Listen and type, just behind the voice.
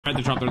They're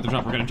at the drop, they're at the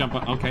drop. We're gonna jump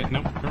up. Okay,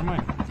 nope, never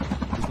mind.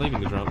 He's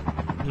leaving the drop.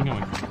 Where's he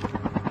going?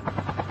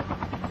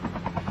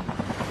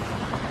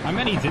 How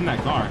many's in that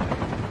car?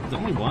 Is there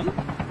only one?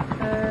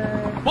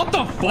 What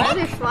the fuck? Why are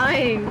they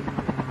flying?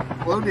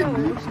 Loaded,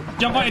 dude.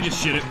 Jump on and just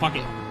shit it. Fuck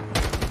it.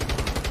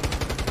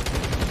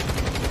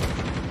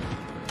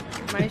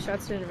 My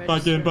shots didn't register.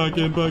 Back in, back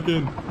in, back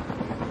in.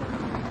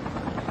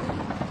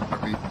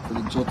 Wait for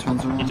the Jill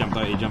turns around. He jumped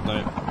out, he jumped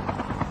out.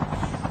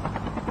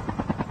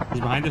 He's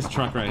behind this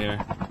truck right here.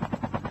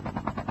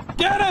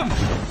 Get him!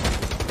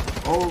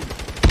 Oh.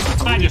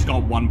 I just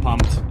got one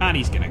pumped, and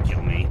he's gonna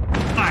kill me.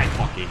 I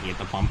fucking hate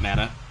the pump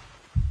meta.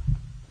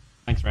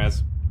 Thanks,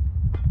 Raz.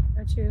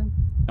 Got you.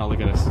 Oh, look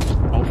at us.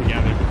 All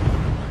together.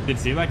 Did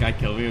you see that guy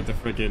kill me with the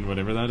freaking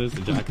whatever that is?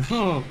 The jack.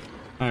 Oh,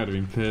 I would have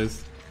been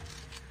pissed.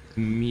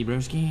 Me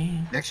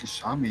broski. He actually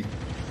shot me.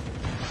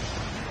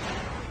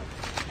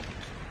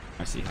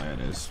 I see how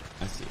it is.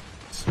 I see.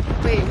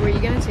 Wait, were you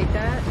gonna take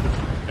that?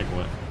 Like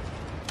what?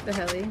 The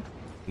heli?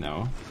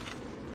 No.